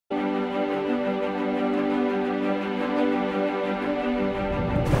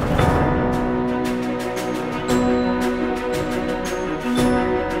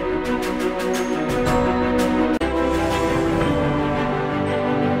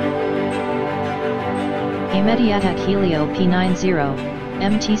A MediaTek Helio P90,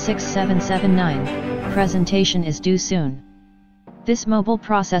 MT6779, presentation is due soon. This mobile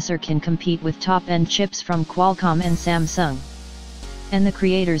processor can compete with top-end chips from Qualcomm and Samsung. And the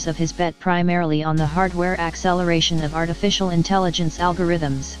creators of his bet primarily on the hardware acceleration of artificial intelligence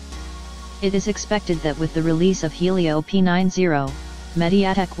algorithms. It is expected that with the release of Helio P90,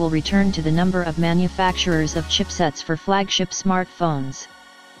 MediaTek will return to the number of manufacturers of chipsets for flagship smartphones.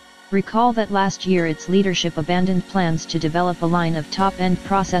 Recall that last year its leadership abandoned plans to develop a line of top-end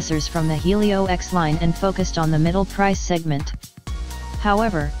processors from the Helio X line and focused on the middle price segment.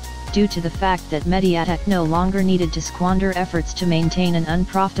 However, due to the fact that MediaTek no longer needed to squander efforts to maintain an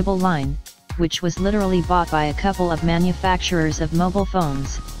unprofitable line, which was literally bought by a couple of manufacturers of mobile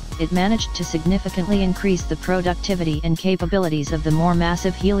phones, it managed to significantly increase the productivity and capabilities of the more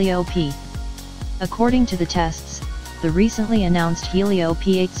massive Helio P. According to the tests, the recently announced Helio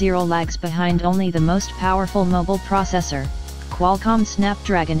P80 lags behind only the most powerful mobile processor, Qualcomm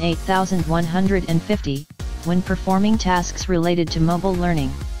Snapdragon 8150, when performing tasks related to mobile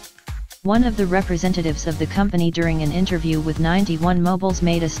learning. One of the representatives of the company during an interview with 91 Mobiles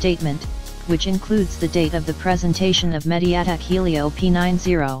made a statement, which includes the date of the presentation of MediaTek Helio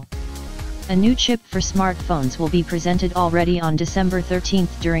P90. A new chip for smartphones will be presented already on December 13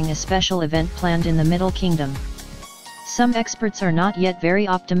 during a special event planned in the Middle Kingdom. Some experts are not yet very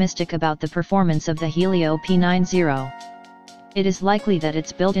optimistic about the performance of the Helio P90. It is likely that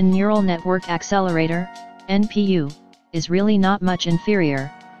its built-in neural network accelerator, NPU, is really not much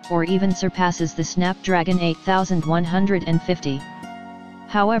inferior, or even surpasses the Snapdragon 8150.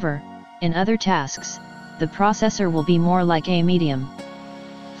 However, in other tasks, the processor will be more like a medium.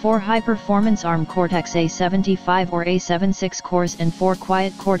 4 high-performance ARM Cortex-A75 or A76 cores and 4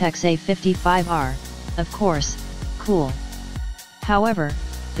 quiet Cortex-A55 of course, cool. However,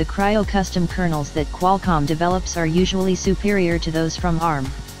 the Cryo custom kernels that Qualcomm develops are usually superior to those from ARM.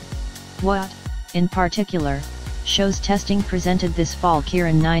 What, in particular, shows testing presented this fall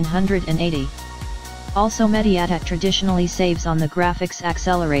Kirin 980. Also MediaTek traditionally saves on the graphics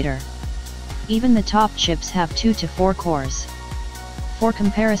accelerator. Even the top chips have 2 to 4 cores. For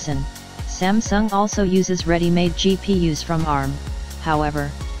comparison, Samsung also uses ready-made GPUs from ARM, however,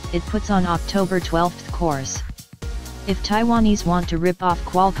 it puts on October 12 cores. If Taiwanese want to rip off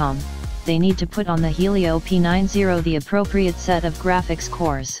Qualcomm, they need to put on the Helio P90 the appropriate set of graphics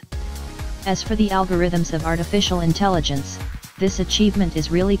cores. As for the algorithms of artificial intelligence, this achievement is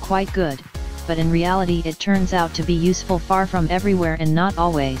really quite good, but in reality it turns out to be useful far from everywhere and not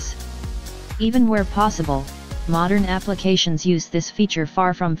always. Even where possible, modern applications use this feature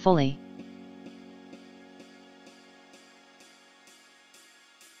far from fully.